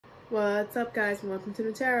What's up, guys, and welcome to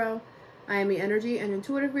Nutarot. I am an energy and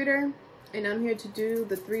intuitive reader, and I'm here to do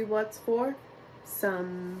the 3 what's for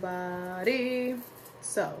somebody.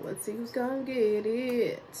 So let's see who's gonna get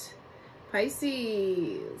it.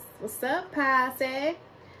 Pisces. What's up, Pisces?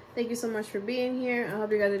 Thank you so much for being here. I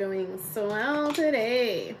hope you guys are doing so well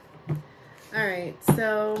today. All right,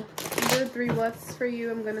 so these are the 3 what's for you.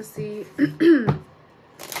 I'm gonna see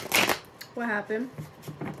what happened,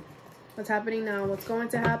 what's happening now, what's going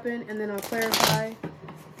to happen, and then I'll clarify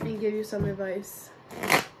and give you some advice.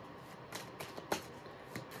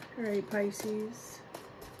 All right, Pisces.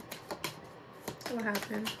 What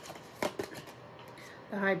happened?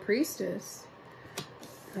 The High Priestess.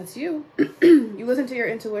 That's you. You listen to your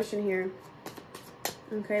intuition here.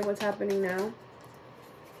 Okay, what's happening now?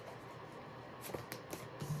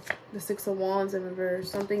 The 6 of Wands in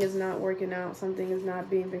reverse. Something is not working out. Something is not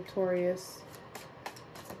being victorious.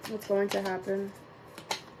 What's going to happen?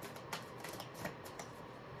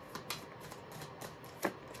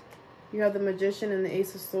 You have the Magician and the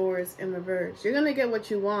Ace of Swords in reverse. You're going to get what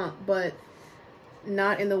you want, but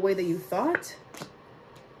not in the way that you thought.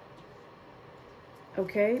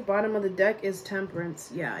 Okay, bottom of the deck is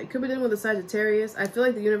Temperance. Yeah, it could be dealing with a Sagittarius. I feel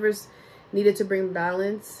like the universe needed to bring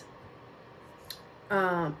balance.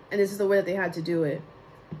 And this is the way that they had to do it.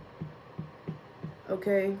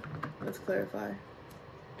 Okay, let's clarify.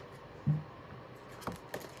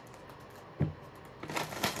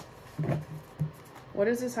 What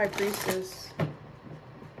is this High Priestess?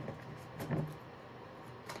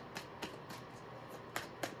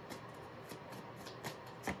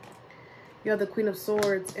 You have the Queen of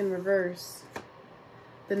Swords in reverse.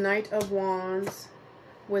 The Knight of Wands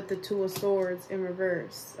with the 2 of Swords in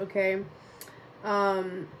reverse. Okay.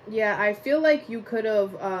 Yeah, I feel like you could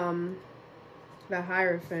have, the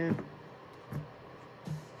Hierophant.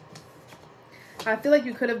 I feel like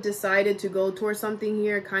you could have decided to go towards something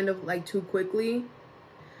here kind of like too quickly.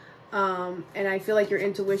 And I feel like your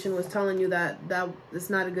intuition was telling you that it's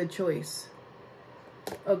not a good choice.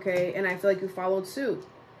 Okay, and I feel like you followed suit.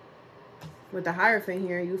 With the Hierophant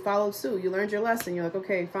here, you followed suit. You learned your lesson. You're like,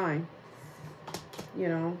 okay, fine. You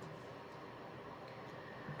know.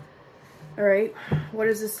 All right. What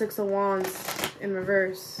is this 6 of Wands in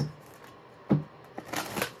reverse?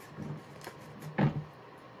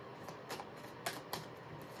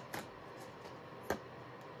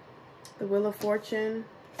 The Wheel of Fortune,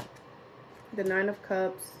 the 9 of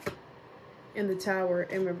Cups, and the Tower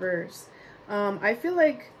in reverse. I feel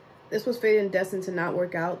like this was fated and destined to not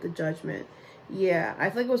work out, the Judgment. Yeah, I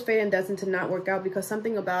feel like it was fated and destined to not work out because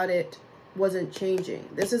something about it wasn't changing.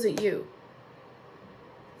 This isn't you.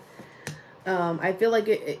 I feel like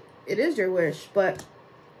it is your wish, but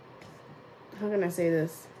how can I say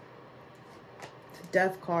this?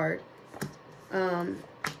 Death card.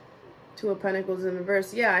 2 of Pentacles in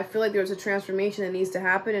reverse. Yeah, I feel like there was a transformation that needs to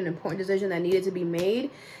happen, an important decision that needed to be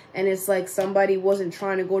made, and it's like somebody wasn't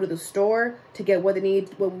trying to go to the store to get what they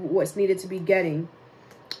need, what's needed to be getting.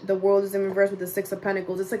 The World is in reverse with the 6 of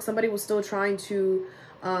Pentacles. It's like somebody was still trying to,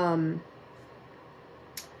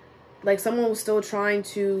 like someone was still trying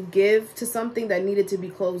to give to something that needed to be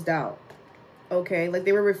closed out. Okay, like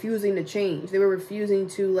they were refusing to change. They were refusing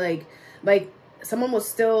to like someone was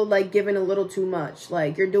still like giving a little too much,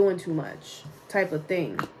 like you're doing too much type of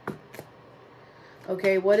thing.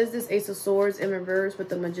 Okay, what is this Ace of Swords in reverse with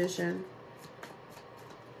the Magician?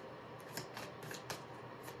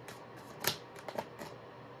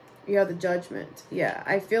 You have the Judgment. Yeah,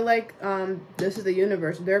 I feel like this is the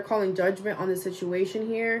universe. They're calling judgment on the situation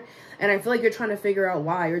here. And I feel like you're trying to figure out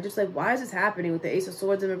why. You're just like, why is this happening with the Ace of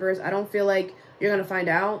Swords in reverse? I don't feel like you're going to find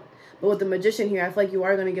out. But with the Magician here, I feel like you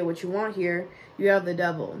are going to get what you want here. You have the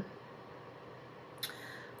Devil.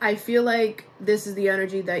 I feel like this is the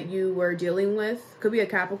energy that you were dealing with. Could be a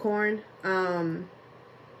Capricorn.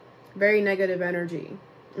 Very negative energy.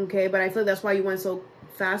 Okay, but I feel like that's why you went so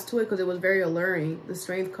fast to it, because it was very alluring. The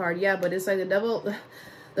Strength card. Yeah, but it's like the Devil.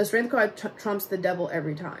 The Strength card trumps the Devil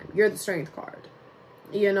every time. You're the Strength card.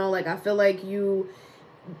 You know, like I feel like you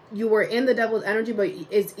were in the Devil's energy, but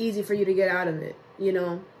it's easy for you to get out of it. You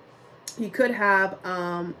know. You could have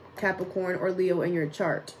Capricorn or Leo in your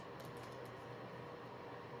chart.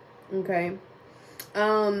 Okay.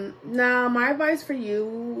 Now my advice for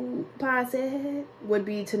you, Pisces, would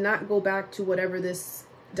be to not go back to whatever this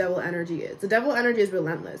Devil energy is. The Devil energy is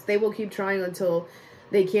relentless. They will keep trying until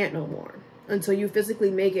they can't no more. Until you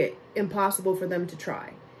physically make it impossible for them to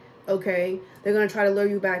try. Okay? They're going to try to lure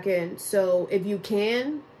you back in. So if you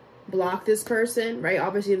can, block this person, right?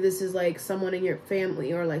 Obviously, if this is like someone in your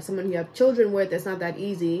family or like someone you have children with, it's not that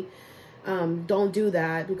easy. don't do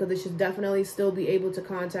that, because they should definitely still be able to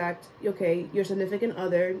contact, okay, your significant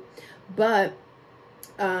other, but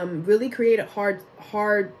really create a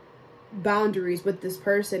hard boundaries with this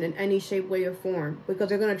person in any shape, way, or form, because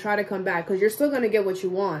they're going to try to come back, because you're still going to get what you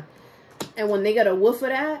want. And when they get a whiff of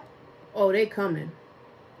that, oh, they coming.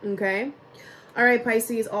 Okay? All right,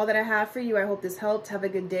 Pisces, all that I have for you. I hope this helped. Have a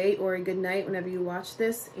good day or a good night whenever you watch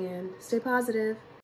this, and stay positive.